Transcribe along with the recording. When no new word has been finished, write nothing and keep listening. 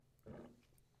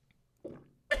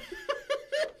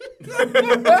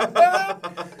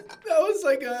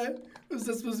Was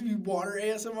that supposed to be water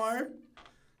ASMR?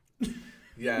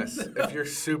 Yes. If you're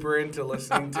super into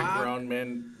listening to grown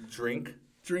men drink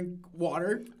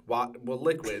water. Well,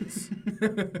 liquids.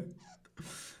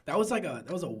 That was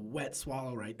a wet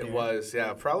swallow right there. It was,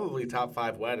 yeah, probably top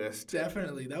 5 wettest.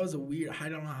 Definitely. That was a weird. I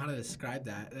don't know how to describe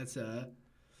that. That's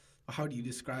how do you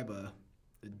describe a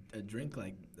drink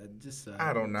like that? Just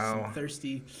I don't know. Some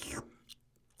thirsty.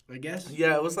 I guess.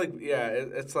 Yeah, it was like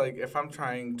it's like if I'm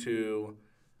trying to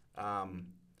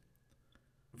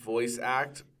voice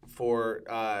act for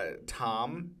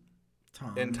Tom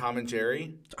in Tom and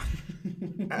Jerry.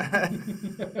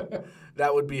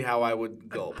 That would be how I would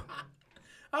gulp.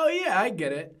 Oh yeah, I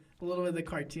get it. A little bit of the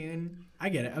cartoon. I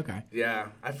get it. Okay. Yeah,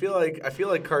 I feel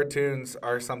like cartoons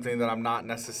are something that I'm not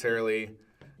necessarily.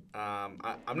 I'm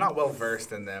not well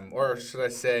versed in them, or should I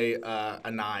say,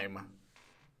 a nime.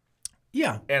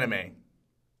 Yeah. Anime.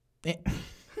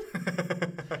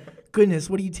 Goodness,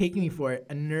 what are you taking me for?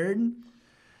 A nerd?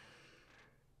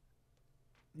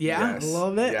 Yeah, Yes, a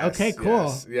little bit. yes, Okay, cool.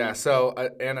 Yes. Yeah. So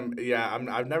anime. Yeah,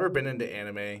 I've never been into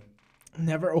anime.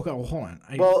 Never. Okay, well, hold on.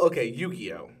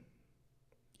 Yu-Gi-Oh.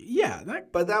 Yeah,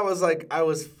 But that was like I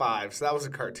was 5, so that was a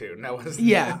cartoon. That was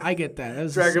yeah, I get that. That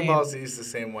was Dragon Ball Z is the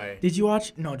same way. Did you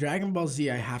watch? No, Dragon Ball Z.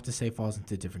 I have to say falls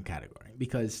into a different category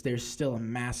because there's still a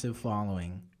massive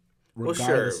following.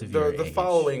 Regardless of your the age.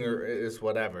 following is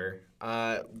whatever.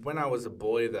 When I was a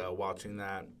boy, though, watching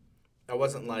that, I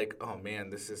wasn't like, oh man,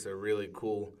 this is a really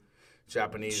cool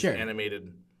Japanese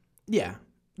animated. Yeah.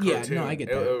 Cartoon. Yeah. No, I get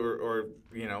that. Or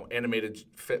animated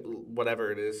fit,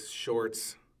 whatever it is,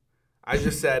 shorts. I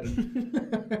just said, this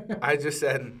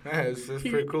is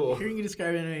pretty cool. Hearing you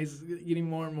describe anime is getting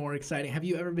more and more exciting. Have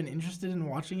you ever been interested in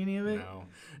watching any of it?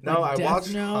 No. Like I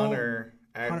watched Note? Hunter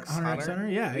X Hunter.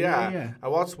 Yeah. I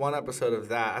watched one episode of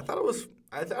that. I thought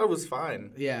it was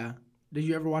fine. Yeah. Did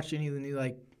you ever watch any of the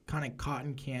new kind of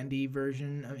cotton candy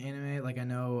version of anime? Like I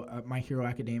know My Hero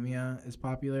Academia is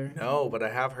popular. No, but I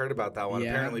have heard about that one.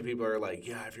 Yeah. Apparently people are like,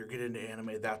 yeah, if you're getting into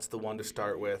anime, that's the one to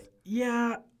start with.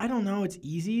 Yeah, I don't know. It's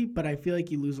easy, but I feel like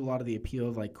you lose a lot of the appeal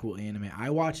of cool anime. I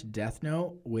watched Death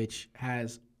Note, which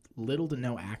has little to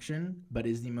no action, but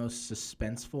is the most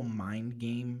suspenseful mind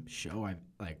game show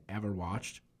I've ever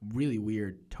watched. Really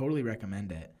weird. Totally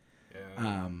recommend it.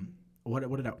 Yeah. What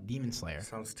about Demon Slayer?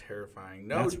 Sounds terrifying.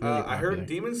 No, That's really I heard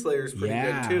Demon Slayer is pretty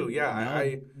good too.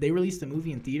 Yeah, they released a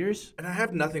movie in theaters. And I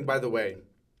have nothing, by the way,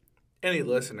 any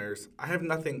listeners, I have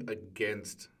nothing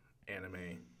against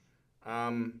anime.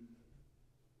 Well,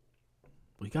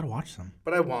 you gotta watch some.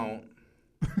 But I won't.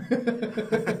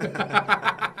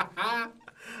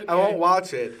 I won't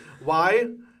watch it. Why?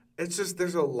 It's just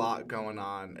there's a lot going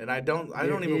on, and I don't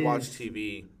even watch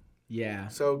TV. Yeah.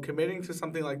 So committing to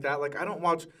something like that,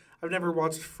 I've never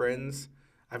watched Friends.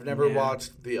 I've never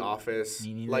watched The Office.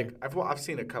 Me neither. I've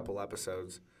seen a couple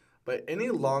episodes, but any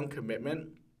long commitment,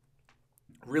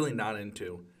 really not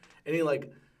into.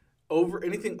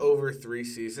 Anything over 3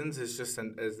 seasons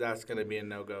that's gonna be a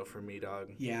no-go for me,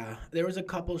 dog. Yeah, there was a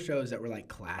couple shows that were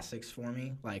classics for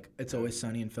me. It's Always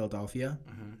Sunny in Philadelphia.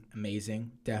 Mm-hmm.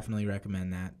 Amazing. Definitely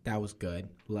recommend that. That was good.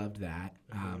 Loved that.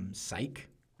 Mm-hmm. Psych.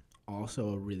 Also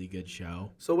a really good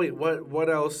show. So wait, what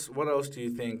else do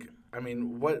you think? I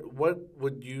mean, what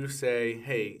would you say,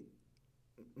 hey,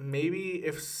 maybe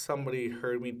if somebody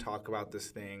heard me talk about this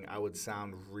thing, I would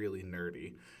sound really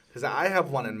nerdy. Because I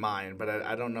have one in mind, but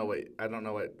I don't know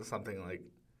what something like.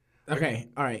 Okay,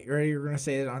 all right. Ready? We're gonna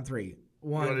say it on 3.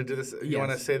 1. You want to do this? You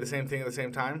want to say the same thing at the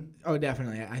same time? Oh,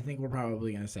 definitely. I think we're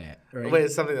probably gonna say it. Right? Wait,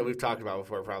 it's something that we've talked about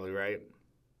before, probably, right?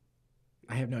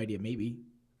 I have no idea. Maybe.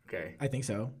 Okay. I think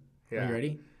so. Yeah. Are you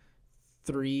ready?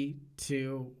 3,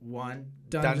 2, 1.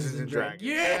 Dungeons and Dragons.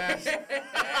 Yes.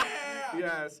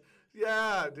 Yes.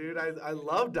 Yeah, dude. I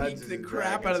love Dungeons and Dragons. Beat the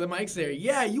crap out of the mics there.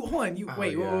 Yeah, you won.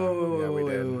 Wait.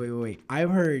 I've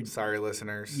heard. Sorry,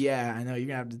 listeners. Yeah, I know. You're going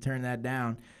to have to turn that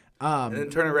down. And then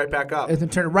turn it right back up. And then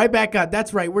turn it right back up.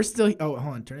 That's right. We're still. Oh,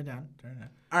 hold on. Turn it down.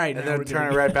 All right. And then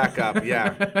turn it right back up.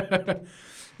 Yeah.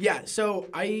 Yeah. So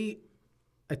I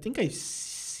think I've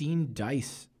seen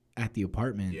dice at the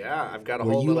apartment. Yeah, I've got a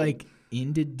whole. whole. Were you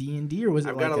into D&D, or was it?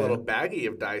 I've got a little baggie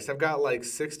of dice. I've got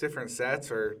 6 different sets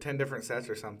or 10 different sets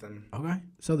or something. Okay.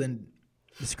 So then,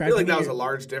 describe. I feel like that was a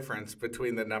large difference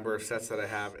between the number of sets that I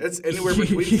have. It's anywhere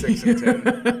between 6 and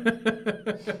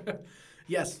 10.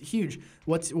 Yes, huge.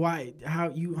 Why? How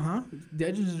you?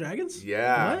 Dungeons and Dragons?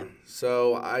 Yeah. What?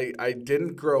 So I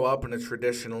didn't grow up in a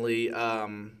traditionally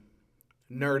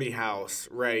nerdy house,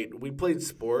 right? We played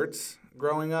sports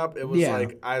growing up. It was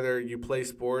either you play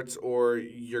sports or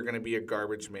you're going to be a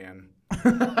garbage man.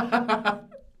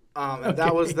 And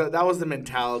that was the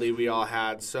mentality we all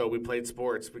had. So we played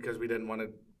sports because we didn't want to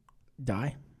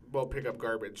Die? pick up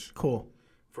garbage Cool.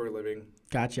 for a living.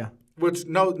 Gotcha. Which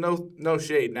no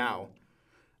shade now.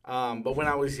 But when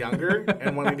I was younger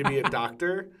and wanting to be a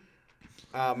doctor,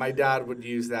 my dad would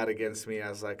use that against me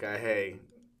as like, hey,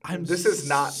 this is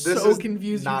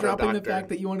confused. You're dropping the fact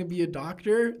that you want to be a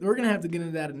doctor. We're gonna have to get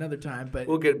into that another time, but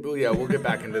we'll get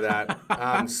back into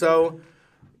that. So,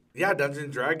 yeah, Dungeons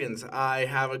and Dragons. I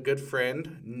have a good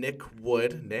friend, Nick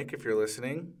Wood. Nick, if you're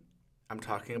listening, I'm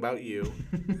talking about you.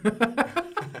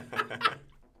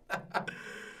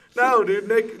 No, dude,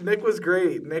 Nick was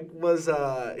great. Nick was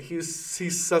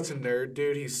he's such a nerd,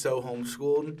 dude. He's so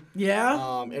homeschooled.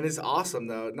 Yeah. And it's awesome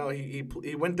though. No, he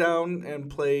went down and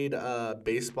played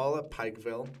baseball at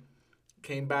Pikeville.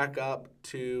 Came back up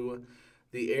to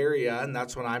the area, and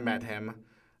that's when I met him.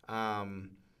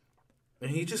 And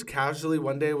he just casually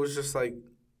one day was just like,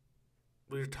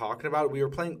 we were talking about it. We were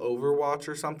playing Overwatch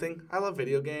or something. I love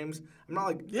video games. I'm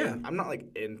not like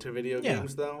into video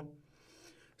games though.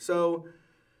 So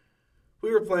we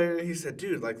were playing, and he said,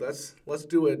 "Dude, like let's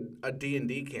do a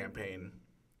D&D campaign."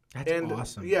 That's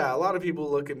awesome. Yeah, a lot of people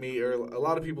look at me, or a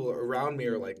lot of people around me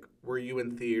are like, "Were you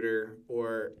in theater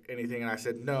or anything?" And I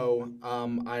said, "No,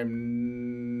 I'm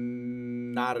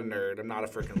not a nerd. I'm not a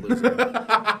freaking loser."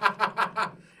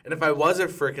 And if I was a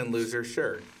freaking loser,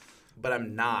 sure, but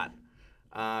I'm not.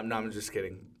 No, I'm just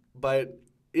kidding. But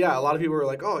yeah, a lot of people were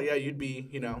like, "Oh yeah, you'd be,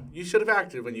 you should have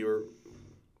acted when you were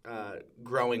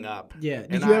growing up." Yeah.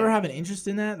 Did you ever have an interest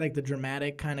in that, like the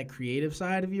dramatic kind of creative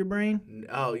side of your brain?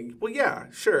 Oh, well, yeah,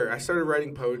 sure. I started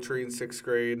writing poetry in 6th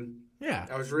grade. Yeah.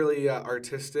 I was really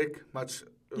artistic,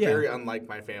 very unlike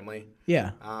my family.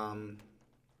 Yeah.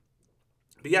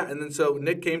 But yeah, and then so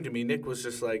Nick came to me. Nick was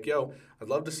just like, "Yo, I'd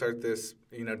love to start this,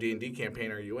 D&D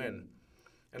campaign. Are you in?"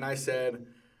 And I said,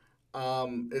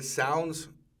 "It sounds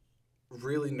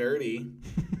really nerdy,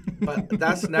 but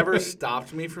that's never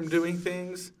stopped me from doing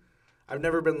things. I've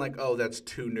never been like, oh, that's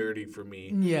too nerdy for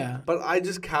me." Yeah. But I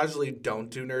just casually don't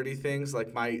do nerdy things.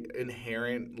 Like my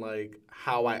inherent, like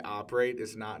how I operate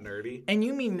is not nerdy. And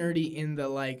you mean nerdy in the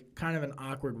like kind of an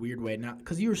awkward, weird way, not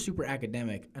because you were super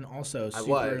academic and also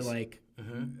super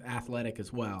athletic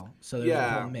as well. So there's a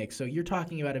whole mix. So you're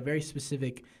talking about a very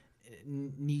specific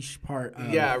niche part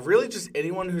of... Yeah, really just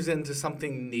anyone who's into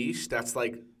something niche that's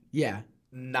like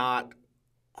not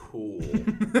cool.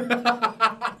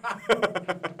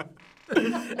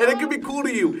 And it can be cool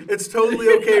to you. It's totally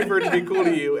okay for it to be cool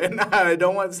to you. And I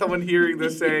don't want someone hearing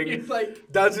this saying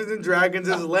like, Dungeons and Dragons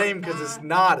is lame, because it's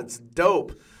not. It's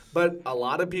dope. But a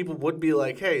lot of people would be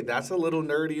like, hey, that's a little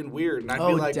nerdy and weird. And I'd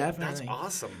be like, definitely. That's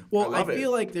awesome. Well, I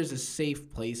feel like there's a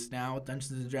safe place now with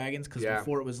Dungeons and Dragons, because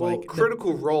before it was like...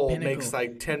 Critical Role makes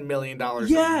like $10 million a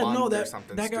month or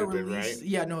something that got stupid, released, right?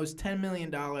 Yeah, no, it was $10 million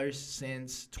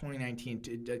since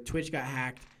 2019. Twitch got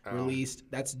hacked, released.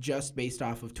 That's just based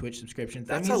off of Twitch subscriptions.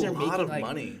 That's that means a they're lot making of like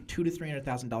money. $200,000 to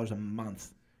 $300,000 a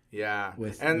month. Yeah.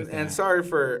 With and that. Sorry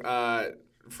for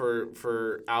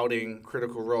outing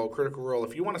Critical Role. Critical Role,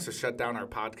 if you want us to shut down our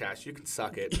podcast, you can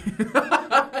suck it.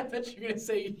 I thought you were going to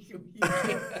say you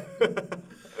can't.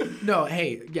 No,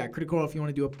 hey, Critical Role, if you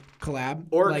want to do a collab.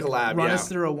 Run us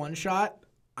through a one-shot.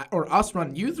 Or us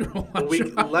run you through a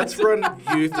one-shot. Let's run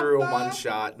you through a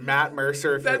one-shot. Matt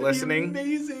Mercer, if you're listening. That'd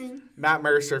be amazing. Matt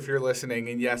Mercer, if you're listening,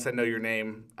 and yes, I know your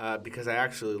name because I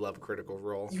actually love Critical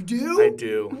Role. You do? I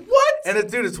do. What? And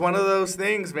it's one of those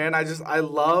things, man. I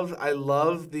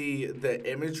love the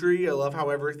imagery. I love how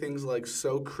everything's like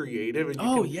so creative, and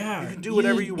you can do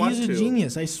whatever you want to. He's a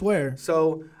genius, I swear.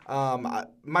 So,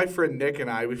 my friend Nick and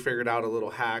I, we figured out a little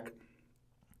hack,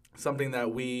 something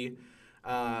that we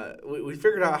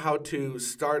figured out how to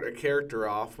start a character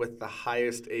off with the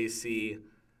highest AC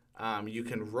you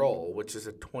can roll, which is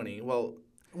a 20. Well,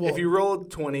 if you roll a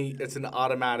 20, it's an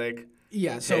automatic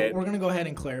so hit. We're going to go ahead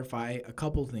and clarify a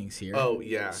couple things here. Oh,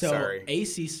 yeah, sorry.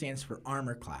 AC stands for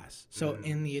armor class. So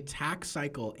in the attack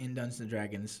cycle in Dungeons &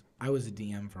 Dragons, I was a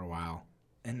DM for a while.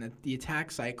 And the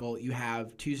attack cycle, you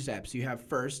have 2 steps. You have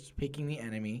first, picking the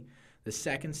enemy. The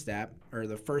second step, or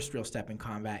the first real step in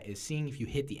combat, is seeing if you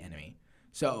hit the enemy.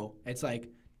 So it's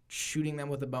shooting them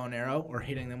with a bow and arrow or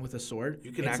hitting them with a sword.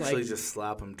 You can actually just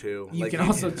slap them too. You can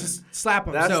also just slap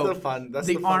them. That's the fun. That's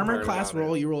the fun armor part class about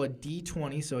roll. it. You roll a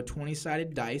d20, so a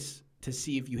 20-sided dice to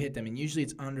see if you hit them, and usually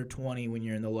it's under 20 when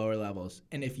you're in the lower levels.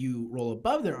 And if you roll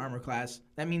above their armor class,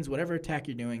 that means whatever attack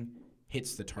you're doing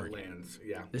hits the target. It lands.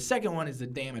 Yeah. The second one is the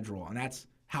damage roll, and that's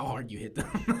how hard you hit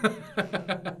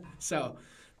them. So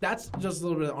that's just a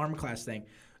little bit of the armor class thing.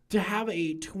 To have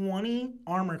a 20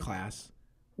 armor class,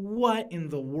 What in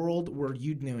the world were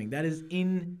you doing? That is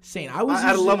insane. I was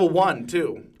at a level 1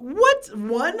 too. What?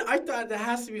 1? I thought that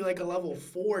has to be like a level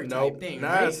 4 type thing,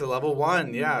 right? No, it's a level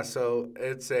 1. Yeah, so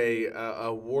it's a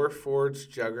Warforged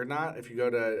Juggernaut. If you go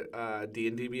to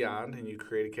D&D Beyond and you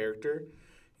create a character,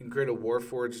 you can create a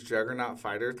Warforged Juggernaut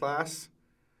fighter class.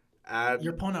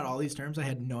 You're pulling out all these terms. I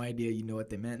had no idea you know what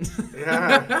they meant.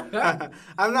 Yeah,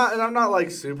 I'm not like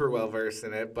super well versed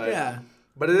in it, but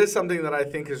it is something that I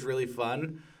think is really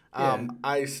fun.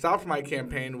 I stopped my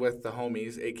campaign with the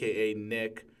homies, aka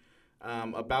Nick,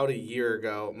 about a year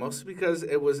ago, mostly because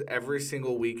it was every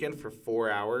single weekend for 4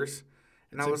 hours,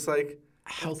 and I was like,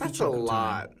 that's a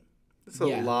lot. That's a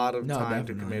lot of time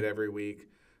to commit every week.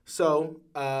 So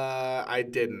I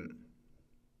didn't.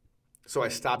 So I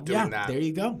stopped doing that. There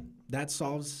you go. That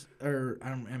solves, or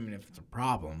I mean, if it's a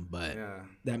problem, but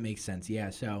that makes sense. Yeah.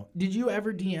 So, did you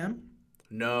ever DM?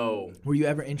 No. Were you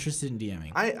ever interested in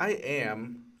DMing? I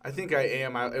am. I think I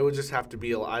am. It would just have to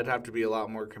be. I'd have to be a lot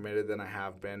more committed than I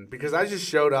have been, because I just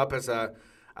showed up as a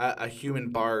human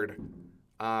bard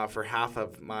for half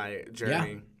of my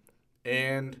journey,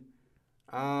 and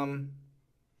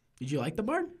did you like the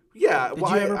bard? Yeah,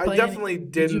 I definitely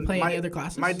didn't. Did you play any other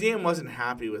classes? My DM wasn't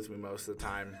happy with me most of the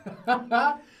time.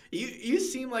 You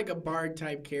seem like a bard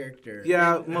type character.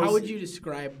 Yeah. How would you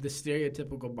describe the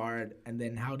stereotypical bard, and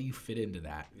then how do you fit into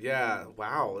that? Yeah.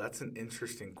 Wow, that's an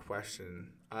interesting question.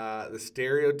 The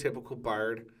stereotypical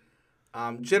bard,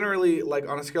 generally, like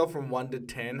on a scale from 1 to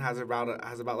 10, has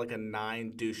about like a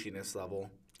 9 douchiness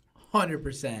level.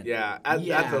 100%. Yeah, at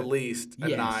the least a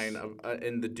 9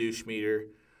 in the douche meter.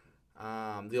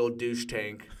 The old douche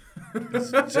tank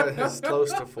is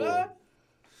close to full.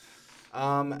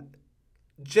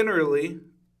 Generally,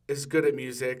 is good at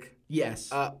music.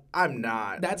 Yes. I'm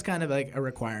not. That's kind of like a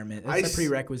requirement. That's a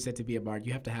prerequisite to be a bard.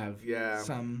 You have to have a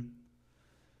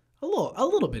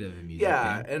little bit of a music.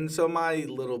 Yeah, and so my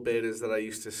little bit is that I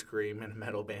used to scream in a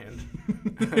metal band.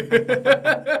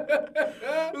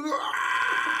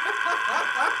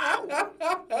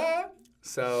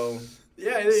 So,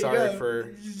 sorry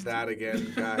for that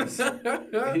again, guys.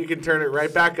 You can turn it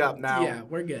right back up now. Yeah,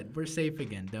 we're good. We're safe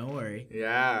again. Don't worry.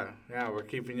 Yeah, we're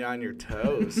keeping you on your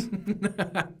toes.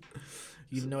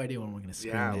 You have no idea when we're going to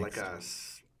scream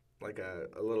next. like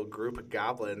a little group of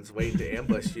goblins waiting to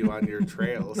ambush you on your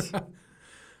trails.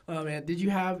 Oh, man. Did you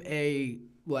have a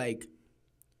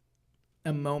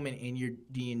moment in your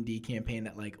D&D campaign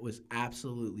that, was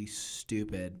absolutely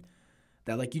stupid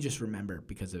that, you just remember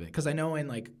because of it? Because I know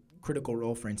in, Critical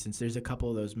Role, for instance, there's a couple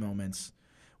of those moments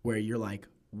where you're like,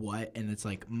 what? And it's,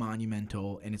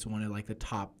 monumental, and it's one of, the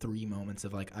top 3 moments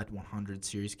of, a 100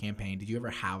 series campaign. Did you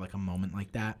ever have, a moment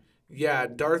like that? Yeah,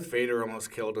 Darth Vader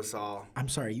almost killed us all. I'm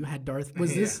sorry, you had Darth.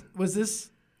 Was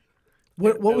this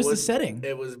what was the setting?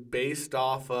 It was based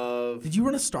off of... Did you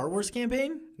run a Star Wars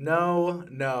campaign? No.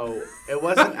 It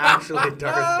wasn't actually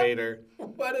Darth Vader.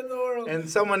 What in the world? And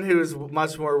someone who's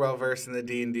much more well-versed in the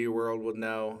D&D world would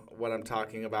know what I'm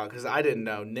talking about, because I didn't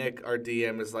know. Nick, our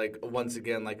DM, is, once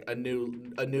again, a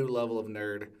new level of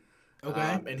nerd.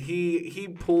 Okay. And he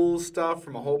pulls stuff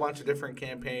from a whole bunch of different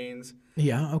campaigns.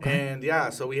 Yeah, okay.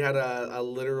 And, so we had a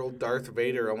literal Darth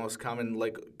Vader almost come and,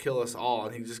 kill us all,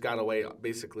 and he just got away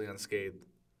basically unscathed.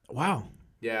 Wow.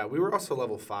 Yeah, we were also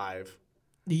level 5.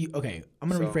 Okay, I'm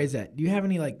going to rephrase that. Do you have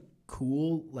any,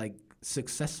 cool,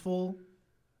 successful...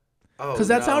 Oh, because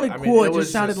that sounded cool. It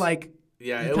just sounded like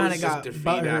you kind of got defeat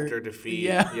after defeat.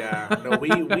 Yeah. No,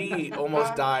 we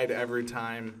almost died every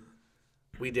time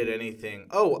we did anything.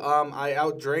 Oh, I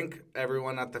outdrank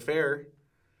everyone at the fair.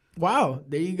 Wow,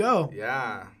 there you go.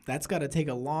 Yeah. That's got to take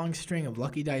a long string of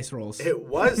lucky dice rolls. It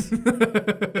was.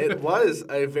 It was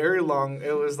a very long.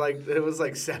 It was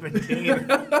like 17.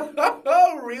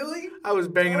 Oh, really? I was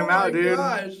banging them out, dude. Oh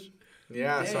my gosh.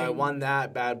 Yeah, Dang. So I won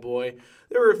that bad boy.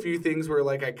 There were a few things where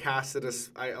I casted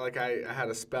I had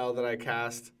a spell that I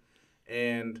cast,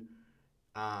 and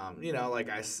I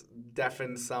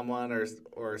deafened someone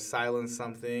or silenced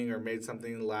something or made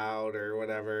something loud or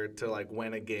whatever to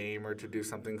win a game or to do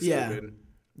something stupid.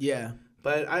 Yeah.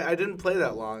 But I didn't play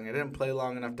that long. I didn't play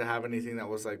long enough to have anything that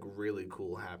was really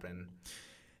cool happen.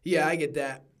 Yeah, I get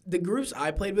that. The groups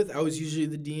I played with, I was usually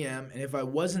the DM, and if I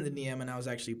wasn't the DM and I was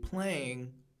actually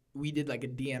playing, we did a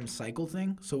DM cycle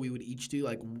thing, so we would each do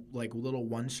little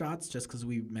one shots just because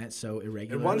we met so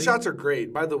irregularly. And one shots are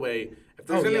great. By the way, if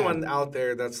there's anyone out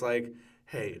there that's like,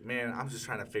 hey man, I'm just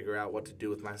trying to figure out what to do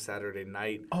with my Saturday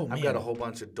night. I've got a whole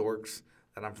bunch of dorks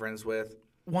that I'm friends with.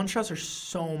 One shots are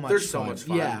so much. They're fun. so much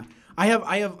fun. Yeah, I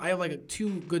have 2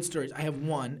 good stories. I have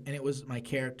one, and it was my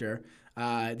character.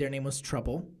 Their name was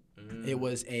Trouble. It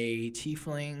was a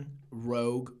tiefling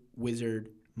rogue wizard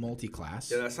multi-class.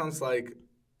 Yeah, that sounds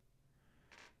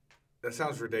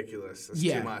ridiculous. There's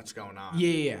too much going on.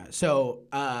 Yeah. So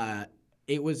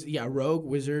it was rogue,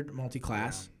 wizard,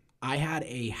 multi-class. Yeah. I had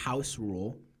a house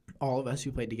rule. All of us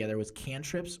who played together was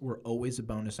cantrips were always a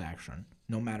bonus action,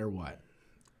 no matter what.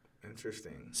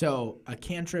 Interesting. So a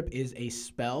cantrip is a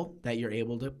spell that you're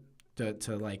able to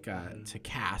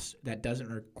cast that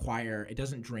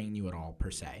doesn't drain you at all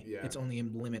per se. Yeah. It's only a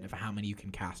limit of how many you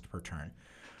can cast per turn.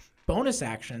 Bonus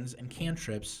actions and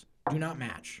cantrips do not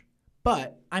match,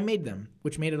 but I made them,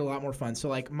 which made it a lot more fun. So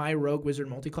like my rogue wizard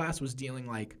multiclass was dealing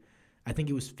I think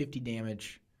it was 50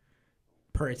 damage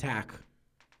per attack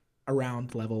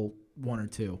around level 1 or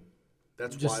 2.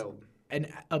 That's just wild. An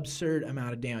absurd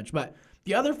amount of damage. But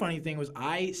the other funny thing was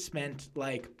I spent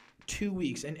 2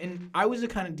 weeks, and I was the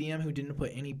kind of DM who didn't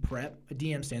put any prep. A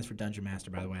DM stands for Dungeon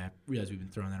Master, by the way. I realize we've been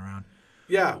throwing that around.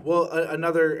 Yeah, well, an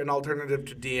alternative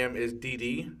to DM is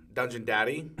DD, Dungeon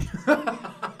Daddy.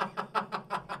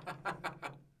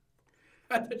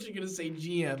 I thought you were going to say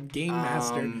GM, Game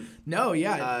Master. No,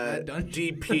 yeah.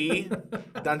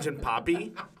 GP, Dungeon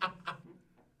Poppy.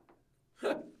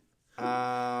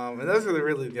 And those are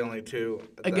really the only two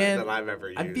that I've ever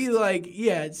used. I feel like,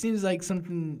 it seems like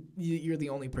something you're the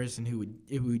only person who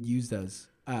would use those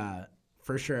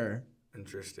for sure.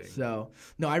 Interesting. So,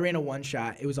 no, I ran a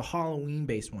one-shot. It was a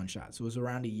Halloween-based one-shot, so it was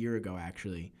around a year ago,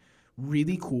 actually.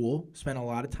 Really cool. Spent a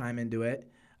lot of time into it.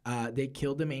 They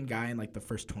killed the main guy in the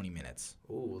first 20 minutes.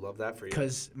 Ooh, love that for you.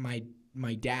 Because my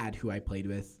dad, who I played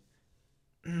with,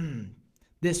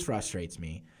 this frustrates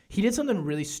me. He did something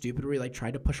really stupid where he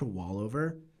tried to push a wall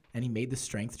over, and he made the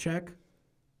strength check,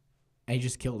 and he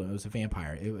just killed him. It was a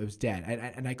vampire. It was dead,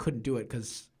 and I couldn't do it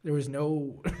because there was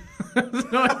no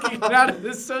getting out of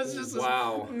this. So it's just this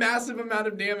massive amount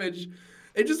of damage.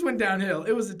 It just went downhill.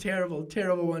 It was a terrible,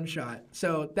 terrible one shot.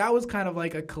 So that was kind of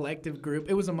like a collective group.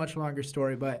 It was a much longer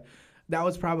story, but that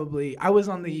was probably I was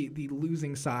on the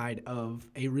losing side of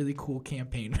a really cool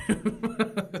campaign.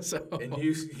 So and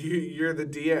you're the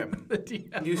DM. The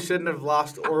DM. You shouldn't have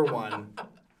lost or won.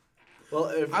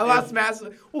 Well, I lost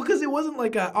massive. Well, because it wasn't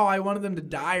I wanted them to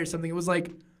die or something. It was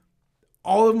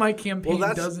all of my campaign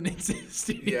doesn't exist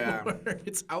anymore. Yeah.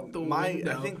 It's out the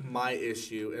window. I think my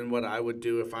issue and what I would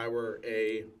do if I were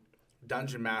a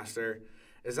dungeon master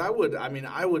is I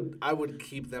would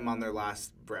keep them on their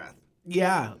last breath.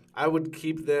 Yeah. I would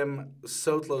keep them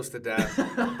so close to death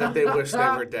that they wish they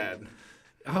were dead.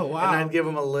 Oh, wow. And I'd give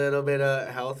them a little bit of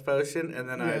health potion, and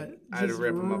then I'd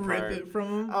rip them apart. Rip it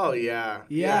from them? Oh, yeah.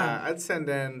 Yeah. I'd send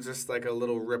in just a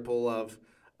little ripple of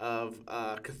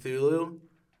Cthulhu.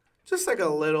 Just just a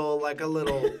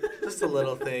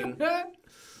little thing.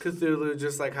 Cthulhu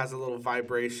just has a little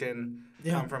vibration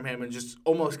come from him and just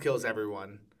almost kills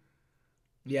everyone.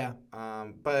 Yeah.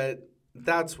 But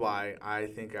that's why I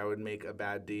think I would make a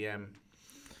bad DM.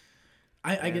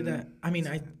 I get that. I mean,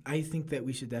 I think that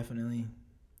we should definitely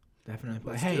play.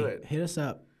 Let's hey, do it. Hit us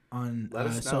up on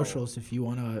socials if you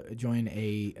want to join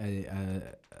a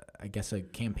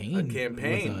campaign. A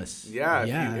campaign with us.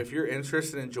 Yeah. If you're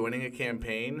interested in joining a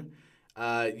campaign,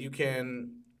 you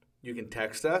can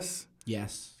text us.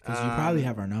 Yes, because you probably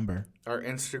have our number. Our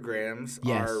Instagrams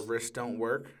are Wrist Don't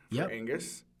Work for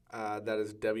Angus. That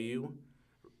is W.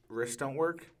 Wrist Don't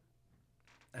Work.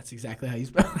 That's exactly how you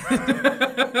spell it.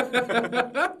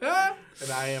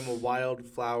 And I am a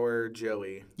Wildflower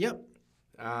Joey. Yep.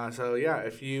 So,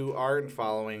 if you aren't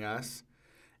following us,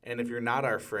 and if you're not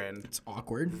our friend. It's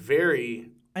awkward.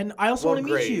 And I also want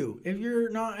to meet you. If you're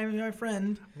not my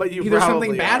friend, but you either probably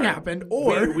something bad happened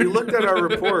or... We looked at our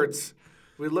reports.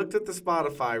 We looked at the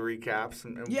Spotify recaps,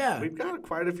 and we've got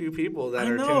quite a few people that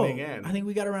are tuning in. I think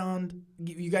we got around...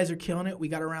 You guys are killing it. We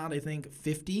got around, I think,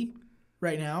 50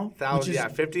 right now.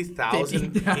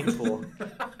 50,000 people.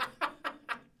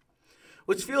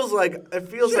 Which feels like I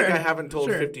haven't told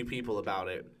 50 people about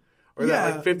it. Or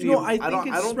that 50... No, I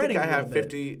don't think I have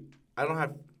 50... I don't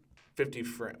have 50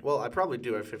 friends. Well, I probably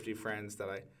do have 50 friends that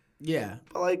I... Yeah.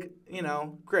 But,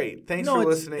 great. Thanks for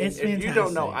listening. It's if you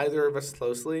don't know either of us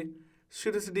closely,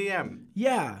 shoot us a DM.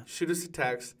 Yeah. Shoot us a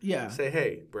text. Yeah. Say,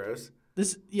 hey, bros.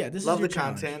 This love is your the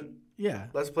challenge. content. Yeah.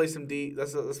 Let's play some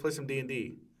Let's play some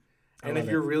D&D. And if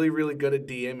you're really, really good at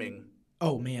DMing...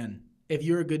 Oh, man. If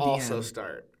you're a good DM... Also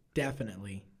start.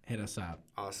 Definitely hit us up.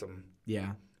 Awesome.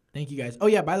 Yeah. Thank you, guys. Oh,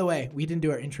 yeah, by the way, we didn't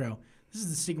do our intro. This is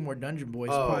the Sycamore Dungeon Boys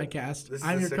podcast.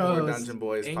 I'm your co-host, Dungeon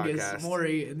Boys Angus podcast.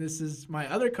 Maury, and this is my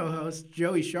other co-host,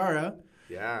 Joey Shara.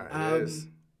 Yeah, it is.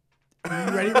 Are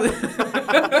you ready for this?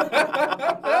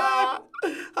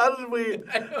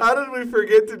 How did we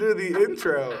forget to do the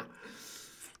intro?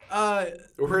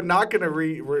 We're not gonna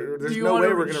there's no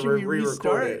way we're gonna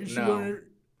re-record it. No.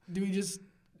 Do we just...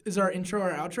 Is our intro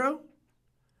our outro?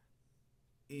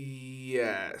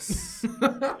 Yes.